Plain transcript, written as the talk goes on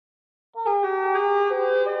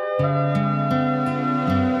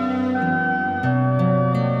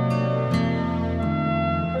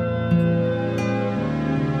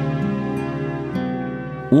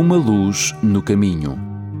Uma Luz no Caminho.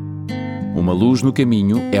 Uma Luz no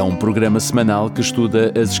Caminho é um programa semanal que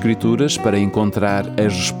estuda as Escrituras para encontrar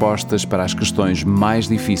as respostas para as questões mais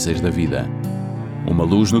difíceis da vida. Uma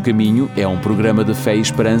Luz no Caminho é um programa de fé e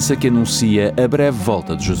esperança que anuncia a breve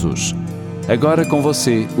volta de Jesus. Agora com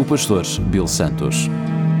você, o pastor Bill Santos.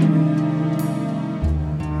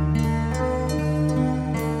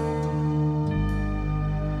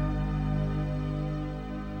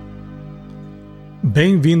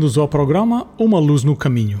 Bem-vindos ao programa Uma Luz no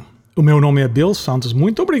Caminho. O meu nome é Bill Santos.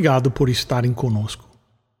 Muito obrigado por estarem conosco.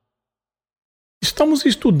 Estamos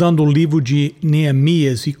estudando o livro de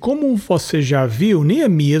Neemias e, como você já viu,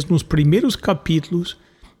 Neemias, nos primeiros capítulos,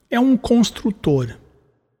 é um construtor.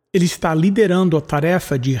 Ele está liderando a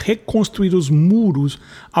tarefa de reconstruir os muros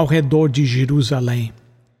ao redor de Jerusalém.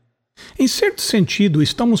 Em certo sentido,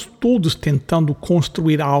 estamos todos tentando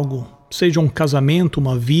construir algo, seja um casamento,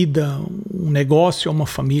 uma vida, um negócio ou uma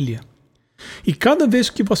família. E cada vez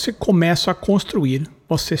que você começa a construir,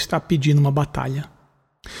 você está pedindo uma batalha.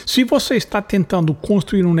 Se você está tentando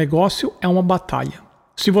construir um negócio, é uma batalha.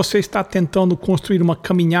 Se você está tentando construir uma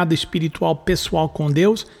caminhada espiritual pessoal com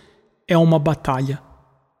Deus, é uma batalha.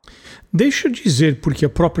 Deixa eu dizer porque a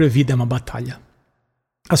própria vida é uma batalha.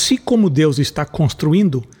 Assim como Deus está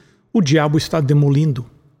construindo, o diabo está demolindo.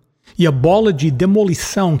 E a bola de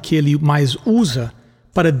demolição que ele mais usa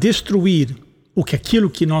para destruir aquilo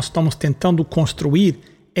que nós estamos tentando construir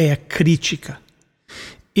é a crítica.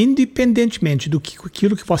 Independentemente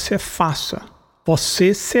aquilo que você faça,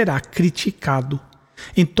 você será criticado.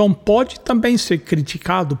 Então pode também ser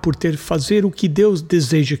criticado por fazer o que Deus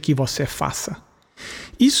deseja que você faça.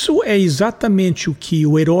 Isso é exatamente o que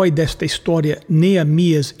o herói desta história,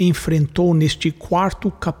 Neemias, enfrentou neste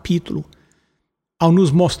 4º capítulo, ao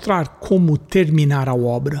nos mostrar como terminar a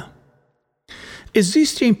obra.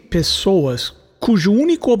 Existem pessoas cujo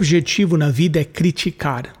único objetivo na vida é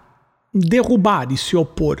criticar, derrubar e se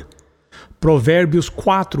opor. Provérbios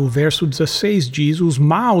 4, verso 16 diz: os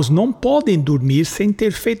maus não podem dormir sem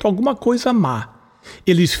ter feito alguma coisa má.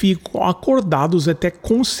 Eles ficam acordados até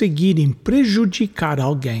conseguirem prejudicar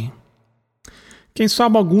alguém. Quem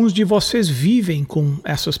sabe alguns de vocês vivem com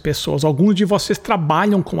essas pessoas, alguns de vocês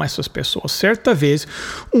trabalham com essas pessoas. Certa vez,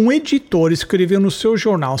 um editor escreveu no seu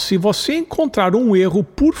jornal: se você encontrar um erro,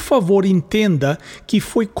 por favor entenda que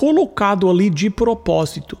foi colocado ali de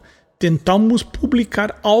propósito. Tentamos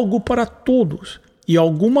publicar algo para todos e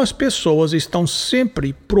algumas pessoas estão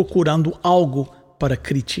sempre procurando algo para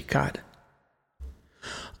criticar.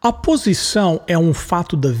 A posição é um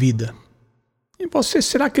fato da vida. E você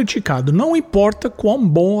será criticado, não importa quão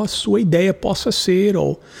boa a sua ideia possa ser,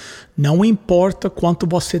 ou não importa quanto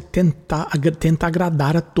você tenta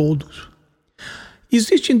agradar a todos.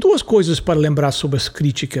 Existem duas coisas para lembrar sobre as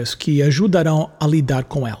críticas que ajudarão a lidar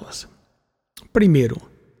com elas. Primeiro,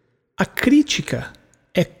 a crítica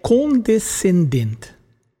é condescendente.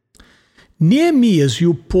 Neemias e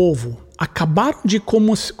o povo acabaram de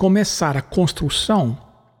começar a construção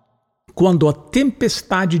quando a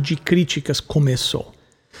tempestade de críticas começou.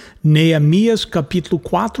 Neemias capítulo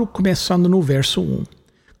 4, começando no verso 1.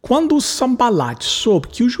 Quando Sambalat soube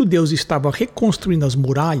que os judeus estavam reconstruindo as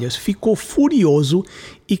muralhas, ficou furioso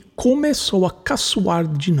e começou a caçoar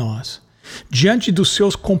de nós. Diante dos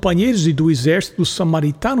seus companheiros e do exército dos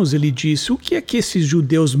samaritanos, ele disse: o que é que esses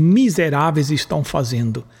judeus miseráveis estão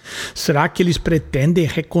fazendo? Será que eles pretendem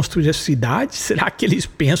reconstruir a cidade? Será que eles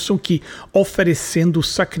pensam que oferecendo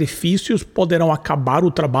sacrifícios poderão acabar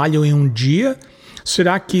o trabalho em um dia?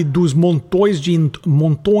 Será que dos montões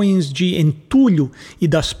de entulho e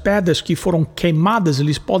das pedras que foram queimadas,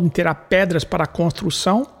 eles podem tirar pedras para a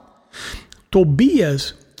construção?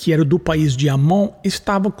 Tobias, que era do país de Amon,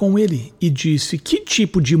 estava com ele e disse: que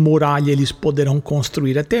tipo de muralha eles poderão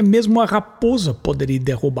construir? Até mesmo a raposa poderia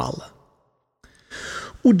derrubá-la.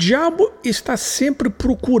 O diabo está sempre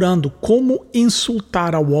procurando como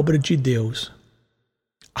insultar a obra de Deus,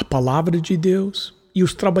 a palavra de Deus e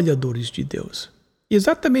os trabalhadores de Deus.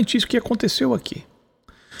 Exatamente isso que aconteceu aqui.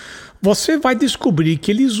 Você vai descobrir que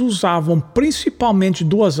eles usavam principalmente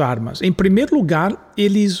duas armas. Em primeiro lugar,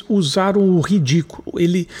 eles usaram o ridículo.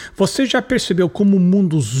 Você já percebeu como o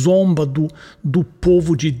mundo zomba do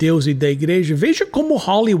povo de Deus e da igreja? Veja como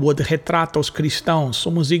Hollywood retrata os cristãos.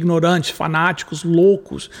 Somos ignorantes, fanáticos,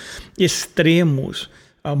 loucos, extremos,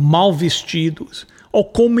 mal vestidos. Ou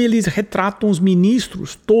como eles retratam os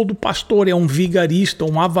ministros. Todo pastor é um vigarista,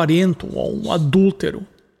 um avarento ou um adúltero.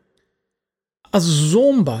 A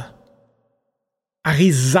zomba, a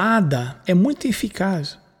risada é muito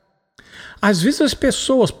eficaz. Às vezes as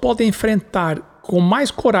pessoas podem enfrentar com mais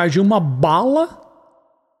coragem uma bala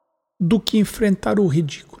do que enfrentar o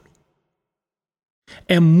ridículo.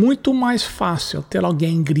 É muito mais fácil ter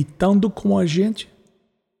alguém gritando com a gente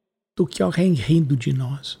do que alguém rindo de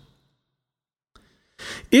nós.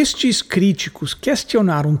 Estes críticos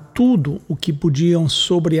questionaram tudo o que podiam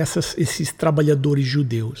sobre esses trabalhadores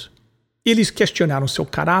judeus. Eles questionaram seu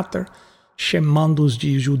caráter, chamando-os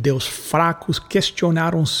de judeus fracos,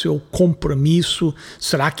 questionaram seu compromisso,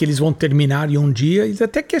 será que eles vão terminar em um dia? Eles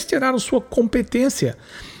até questionaram sua competência.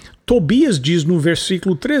 Tobias diz no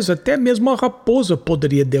versículo 3, até mesmo a raposa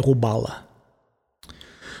poderia derrubá-la.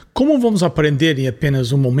 Como vamos aprender em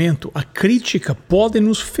apenas um momento, a crítica pode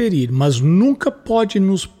nos ferir, mas nunca pode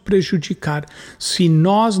nos prejudicar se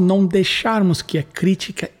nós não deixarmos que a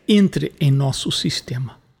crítica entre em nosso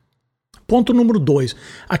sistema. Ponto número 2.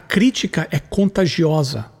 A crítica é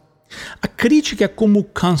contagiosa. A crítica é como o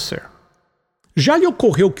câncer. Já lhe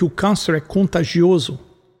ocorreu que o câncer é contagioso?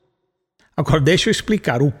 Agora deixa eu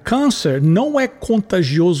explicar. O câncer não é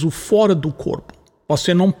contagioso fora do corpo.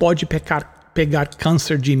 Você não pode pegar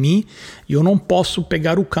câncer de mim e eu não posso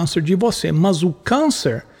pegar o câncer de você. Mas o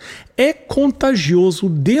câncer é contagioso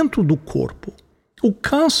dentro do corpo. O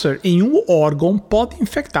câncer em um órgão pode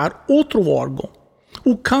infectar outro órgão.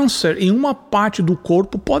 O câncer em uma parte do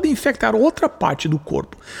corpo pode infectar outra parte do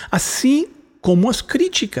corpo. Assim como as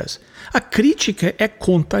críticas. A crítica é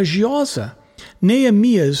contagiosa.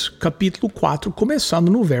 Neemias capítulo 4,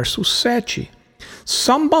 começando no verso 7.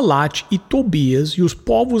 Sambalat e Tobias e os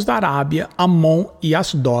povos da Arábia, Amon e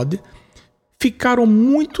Asdod, ficaram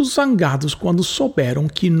muito zangados quando souberam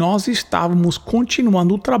que nós estávamos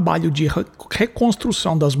continuando o trabalho de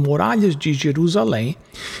reconstrução das muralhas de Jerusalém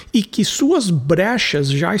e que suas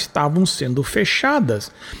brechas já estavam sendo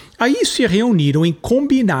fechadas. Aí se reuniram e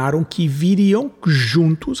combinaram que viriam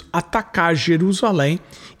juntos atacar Jerusalém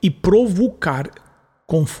e provocar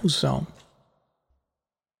confusão.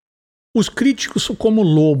 Os críticos são como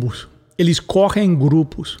lobos, eles correm em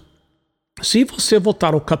grupos. Se você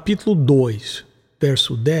voltar ao capítulo 2,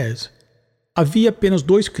 verso 10, havia apenas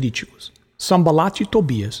 2 críticos, Sambalat e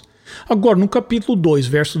Tobias. Agora, no capítulo 2,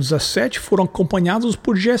 verso 17, foram acompanhados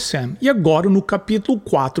por Gesem. E agora, no capítulo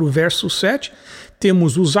 4, verso 7,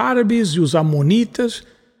 temos os árabes e os amonitas.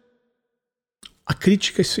 A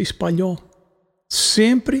crítica se espalhou.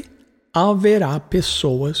 Sempre haverá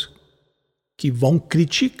pessoas que vão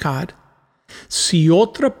criticar se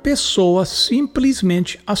outra pessoa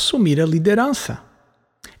simplesmente assumir a liderança.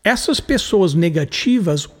 Essas pessoas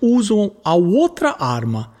negativas usam a outra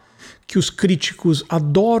arma que os críticos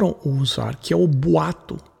adoram usar, que é o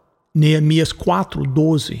boato. Neemias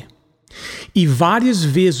 4:12. E várias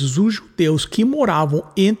vezes os judeus que moravam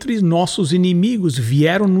entre nossos inimigos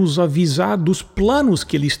vieram nos avisar dos planos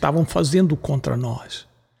que eles estavam fazendo contra nós.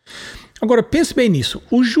 Agora, pense bem nisso.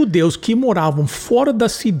 Os judeus que moravam fora da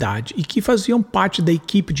cidade e que faziam parte da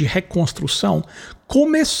equipe de reconstrução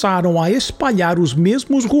começaram a espalhar os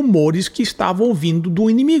mesmos rumores que estavam vindo do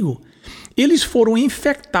inimigo. Eles foram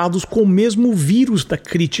infectados com o mesmo vírus da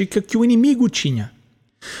crítica que o inimigo tinha.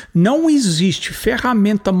 Não existe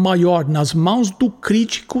ferramenta maior nas mãos do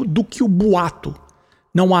crítico do que o boato.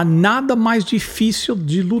 Não há nada mais difícil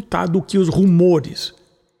de lutar do que os rumores.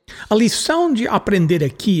 A lição de aprender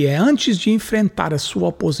aqui é, antes de enfrentar a sua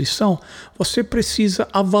oposição, você precisa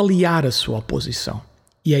avaliar a sua oposição.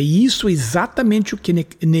 E é isso exatamente o que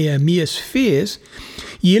Neemias fez,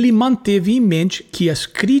 e ele manteve em mente que as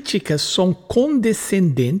críticas são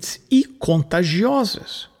condescendentes e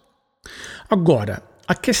contagiosas. Agora,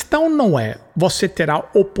 a questão não é você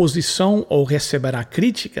terá oposição ou receberá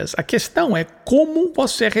críticas, a questão é como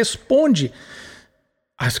você responde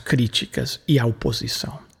às críticas e à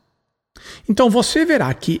oposição. Então você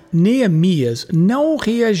verá que Neemias não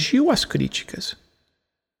reagiu às críticas.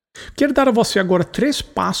 Quero dar a você agora 3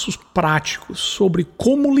 passos práticos sobre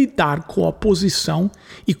como lidar com a oposição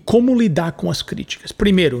e como lidar com as críticas.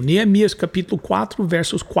 Primeiro, Neemias capítulo 4,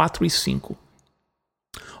 versos 4 e 5.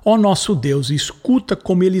 Ó nosso Deus, escuta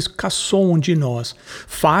como eles caçoam de nós,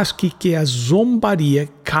 faz que a zombaria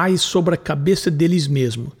caia sobre a cabeça deles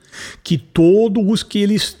mesmos, que tudo o que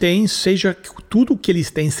eles têm seja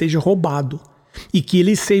roubado, e que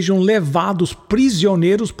eles sejam levados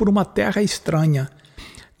prisioneiros por uma terra estranha.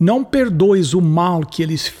 Não perdoes o mal que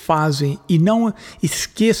eles fazem e não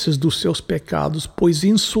esqueças dos seus pecados, pois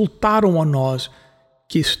insultaram a nós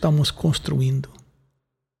que estamos construindo.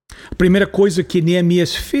 A primeira coisa que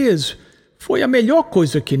Neemias fez foi a melhor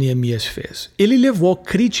coisa que Neemias fez. Ele levou a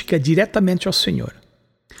crítica diretamente ao Senhor.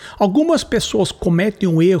 Algumas pessoas cometem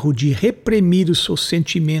o erro de reprimir os seus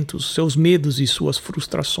sentimentos, seus medos e suas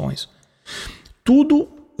frustrações.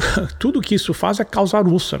 Tudo que isso faz é causar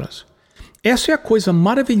úlceras. Essa é a coisa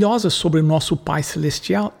maravilhosa sobre o nosso Pai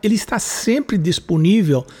Celestial. Ele está sempre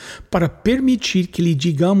disponível para permitir que lhe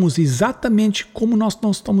digamos exatamente como nós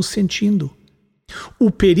estamos sentindo. O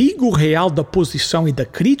perigo real da oposição e da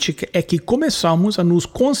crítica é que começamos a nos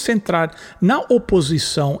concentrar na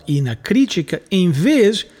oposição e na crítica em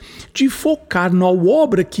vez de focar na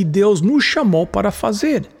obra que Deus nos chamou para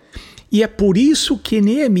fazer. E é por isso que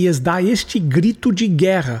Neemias dá este grito de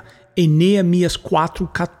guerra em Neemias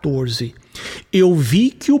 4,14. Eu vi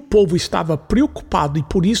que o povo estava preocupado e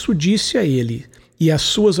por isso disse a ele e às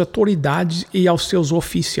suas autoridades e aos seus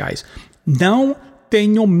oficiais: não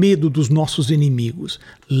tenham medo dos nossos inimigos.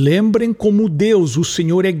 Lembrem como Deus, o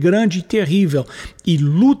Senhor, é grande e terrível, e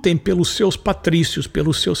lutem pelos seus patrícios,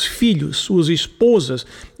 pelos seus filhos, suas esposas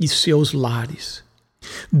e seus lares.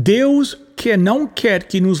 Deus não quer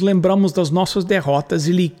que nos lembramos das nossas derrotas,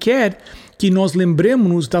 Ele quer que nós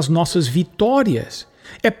lembremos das nossas vitórias.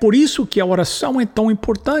 É por isso que a oração é tão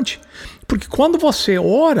importante, porque quando você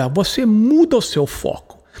ora, você muda o seu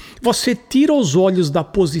foco. Você tira os olhos da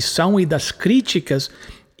posição e das críticas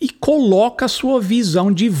e coloca a sua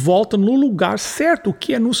visão de volta no lugar certo,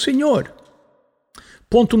 que é no Senhor.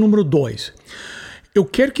 Ponto número 2. Eu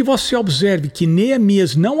quero que você observe que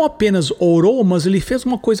Neemias não apenas orou, mas ele fez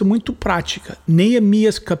uma coisa muito prática.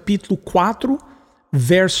 Neemias capítulo 4,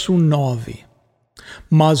 verso 9.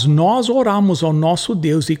 Mas nós oramos ao nosso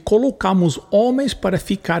Deus e colocamos homens para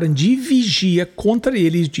ficarem de vigia contra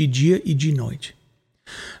eles de dia e de noite.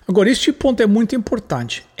 Agora, este ponto é muito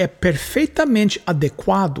importante. É perfeitamente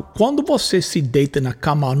adequado quando você se deita na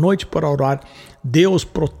cama à noite para orar: Deus,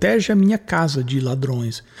 protege a minha casa de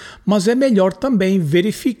ladrões. Mas é melhor também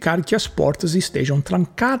verificar que as portas estejam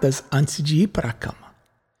trancadas antes de ir para a cama.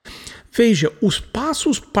 Veja, os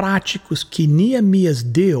passos práticos que Neemias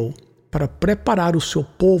deu para preparar o seu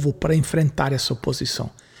povo para enfrentar essa oposição.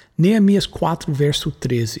 Neemias 4, verso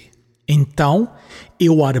 13. Então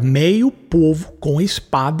eu armei o povo com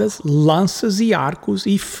espadas, lanças e arcos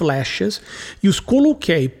e flechas e os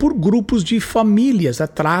coloquei por grupos de famílias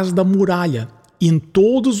atrás da muralha, em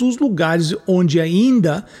todos os lugares onde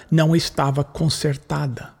ainda não estava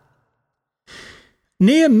consertada.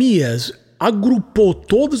 Neemias agrupou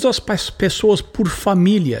todas as pessoas por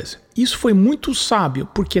famílias. Isso foi muito sábio,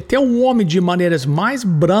 porque até um homem de maneiras mais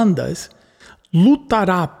brandas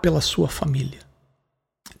lutará pela sua família.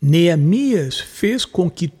 Neemias fez com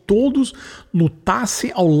que todos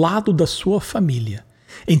lutassem ao lado da sua família.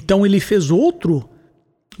 Então ele fez outro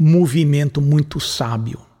movimento muito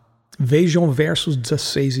sábio. Vejam versos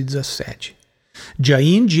 16 e 17. De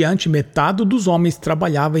aí em diante, metade dos homens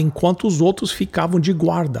trabalhava enquanto os outros ficavam de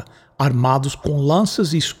guarda, armados com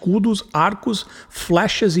lanças, escudos, arcos,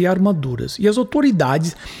 flechas e armaduras. E as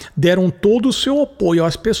autoridades deram todo o seu apoio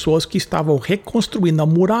às pessoas que estavam reconstruindo a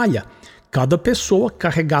muralha. Cada pessoa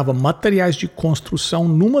carregava materiais de construção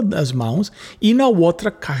numa das mãos e na outra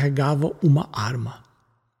carregava uma arma.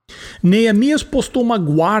 Neemias postou uma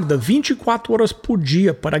guarda 24 horas por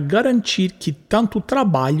dia para garantir que tanto o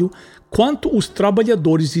trabalho quanto os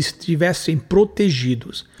trabalhadores estivessem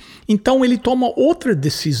protegidos. Então ele toma outra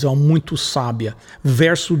decisão muito sábia,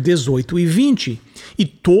 verso 18 e 20. E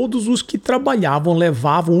todos os que trabalhavam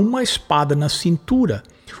levavam uma espada na cintura.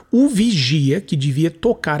 O vigia, que devia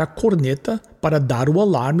tocar a corneta para dar o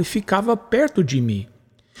alarme, ficava perto de mim.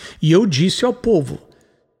 E eu disse ao povo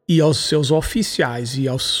e aos seus oficiais e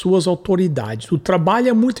às suas autoridades: o trabalho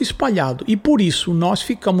é muito espalhado e por isso nós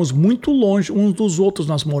ficamos muito longe uns dos outros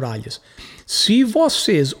nas muralhas. Se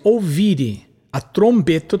vocês ouvirem a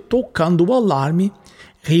trombeta tocando o alarme,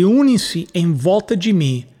 reúnem-se em volta de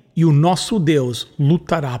mim e o nosso Deus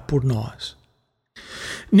lutará por nós.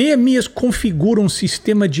 Neemias configura um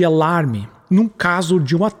sistema de alarme. Num caso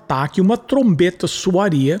de um ataque, uma trombeta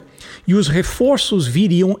soaria e os reforços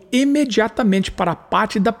viriam imediatamente para a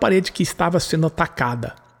parte da parede que estava sendo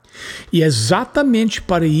atacada. E é exatamente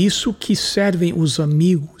para isso que servem os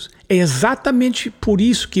amigos. É exatamente por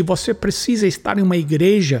isso que você precisa estar em uma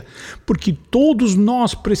igreja, porque todos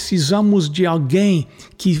nós precisamos de alguém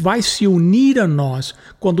que vai se unir a nós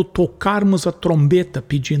quando tocarmos a trombeta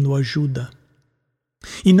pedindo ajuda.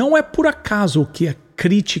 E não é por acaso que a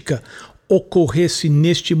crítica ocorresse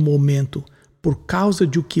neste momento, por causa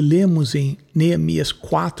de o que lemos em Neemias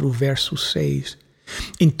 4, verso 6.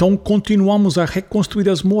 Então continuamos a reconstruir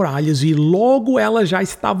as muralhas e logo elas já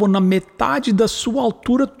estavam na metade da sua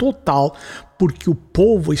altura total, porque o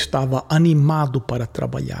povo estava animado para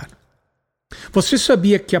trabalhar. Você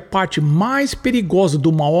sabia que a parte mais perigosa de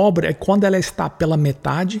uma obra é quando ela está pela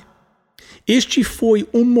metade? Este foi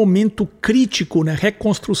um momento crítico na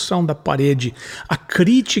reconstrução da parede. A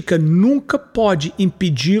crítica nunca pode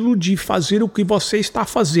impedi-lo de fazer o que você está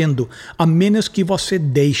fazendo, a menos que você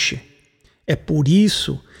deixe. É por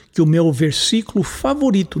isso que o meu versículo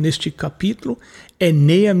favorito neste capítulo é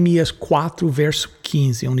Neemias 4, verso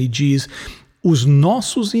 15, onde diz: os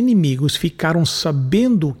nossos inimigos ficaram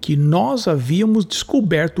sabendo que nós havíamos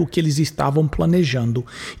descoberto o que eles estavam planejando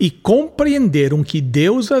e compreenderam que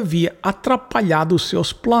Deus havia atrapalhado os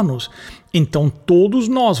seus planos. Então todos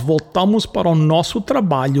nós voltamos para o nosso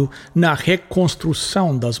trabalho na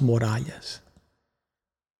reconstrução das muralhas.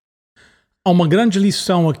 Há uma grande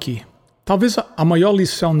lição aqui. Talvez a maior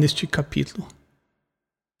lição neste capítulo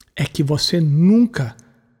é que você nunca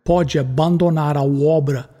pode abandonar a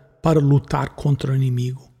obra para lutar contra o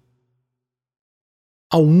inimigo.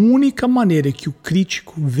 A única maneira que o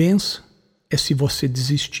crítico vence é se você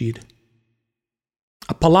desistir.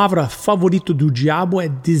 A palavra favorita do diabo é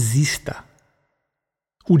desista.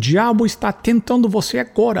 O diabo está tentando você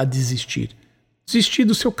agora a desistir. Desistir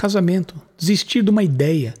do seu casamento, desistir de uma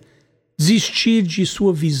ideia, desistir de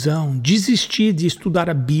sua visão, desistir de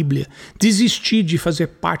estudar a Bíblia, desistir de fazer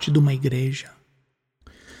parte de uma igreja.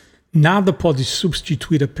 Nada pode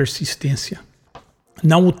substituir a persistência.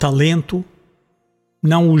 Não o talento,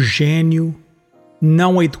 não o gênio,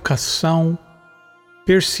 não a educação.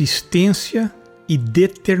 Persistência e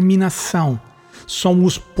determinação são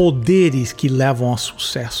os poderes que levam ao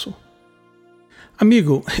sucesso.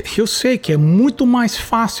 Amigo, eu sei que é muito mais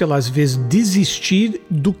fácil às vezes desistir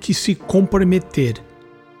do que se comprometer.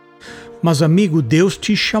 Mas, amigo, Deus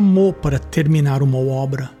te chamou para terminar uma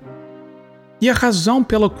obra. E a razão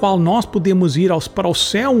pela qual nós podemos ir para o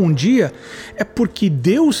céu um dia é porque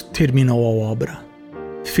Deus terminou a obra.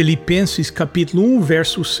 Filipenses capítulo 1,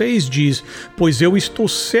 verso 6 diz: pois eu estou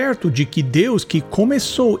certo de que Deus, que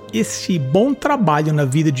começou esse bom trabalho na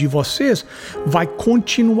vida de vocês, vai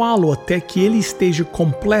continuá-lo até que ele esteja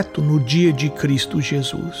completo no dia de Cristo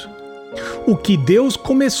Jesus. O que Deus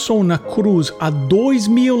começou na cruz há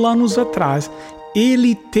 2000 anos atrás,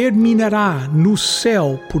 ele terminará no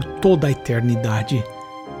céu por toda a eternidade.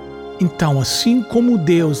 Então, assim como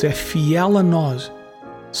Deus é fiel a nós,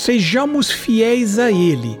 sejamos fiéis a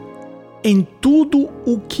Ele em tudo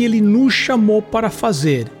o que Ele nos chamou para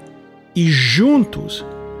fazer e juntos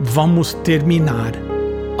vamos terminar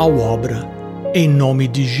a obra. Em nome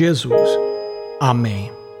de Jesus.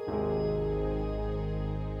 Amém.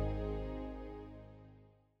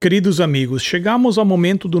 Queridos amigos, chegamos ao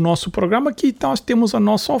momento do nosso programa que nós temos a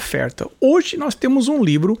nossa oferta. Hoje nós temos um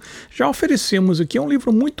livro, já oferecemos aqui, é um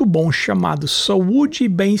livro muito bom chamado Saúde e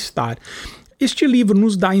Bem-Estar. Este livro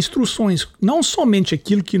nos dá instruções, não somente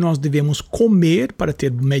aquilo que nós devemos comer para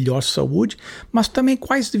ter melhor saúde, mas também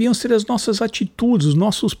quais deviam ser as nossas atitudes, os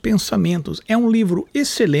nossos pensamentos. É um livro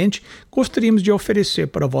excelente, gostaríamos de oferecer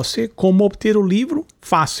para você. Como obter o livro?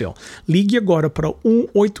 Fácil. Ligue agora para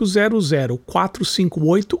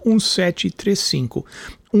 1-800-458-1735.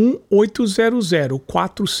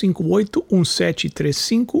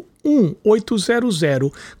 1-800-458-1735,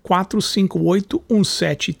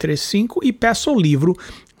 1-800-458-1735 e peça o livro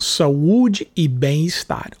Saúde e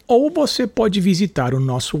Bem-Estar. Ou você pode visitar o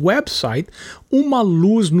nosso website,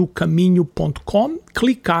 umaluznocaminho.com,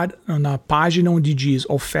 clicar na página onde diz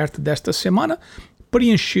oferta desta semana,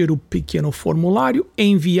 preencher o pequeno formulário,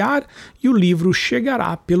 enviar e o livro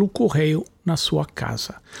chegará pelo correio na sua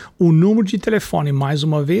casa. O número de telefone, mais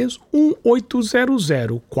uma vez,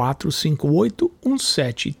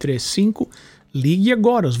 1-800-458-1735. Ligue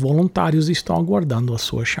agora, os voluntários estão aguardando a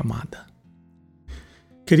sua chamada.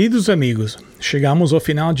 Queridos amigos, chegamos ao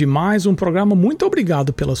final de mais um programa. Muito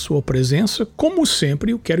obrigado pela sua presença. Como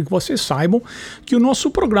sempre, eu quero que vocês saibam que o nosso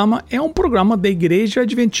programa é um programa da Igreja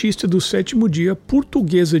Adventista do Sétimo Dia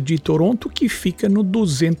Portuguesa de Toronto, que fica no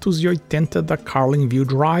 280 da Carlinville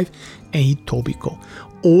Drive, em Etobicoke.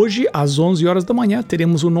 Hoje, às 11 horas da manhã,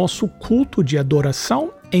 teremos o nosso culto de adoração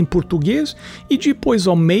em português e depois,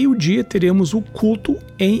 ao meio-dia, teremos o culto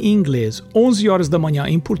em inglês. 11 horas da manhã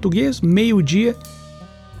em português, meio-dia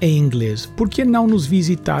em inglês. Por que não nos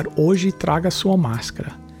visitar hoje e traga sua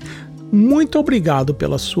máscara? Muito obrigado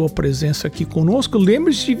pela sua presença aqui conosco.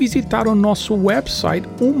 Lembre-se de visitar o nosso website,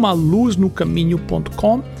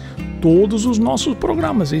 umaluznocaminho.com. Todos os nossos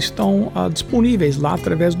programas estão disponíveis lá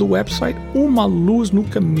através do website,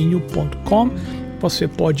 umaluznocaminho.com. Você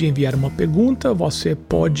pode enviar uma pergunta, você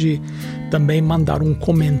pode também mandar um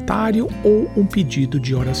comentário ou um pedido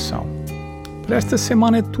de oração. Para esta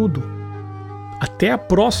semana é tudo. Até a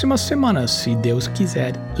próxima semana, se Deus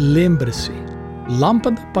quiser. Lembre-se,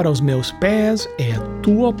 lâmpada para os meus pés é a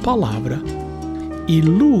tua palavra e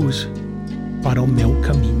luz para o meu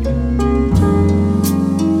caminho.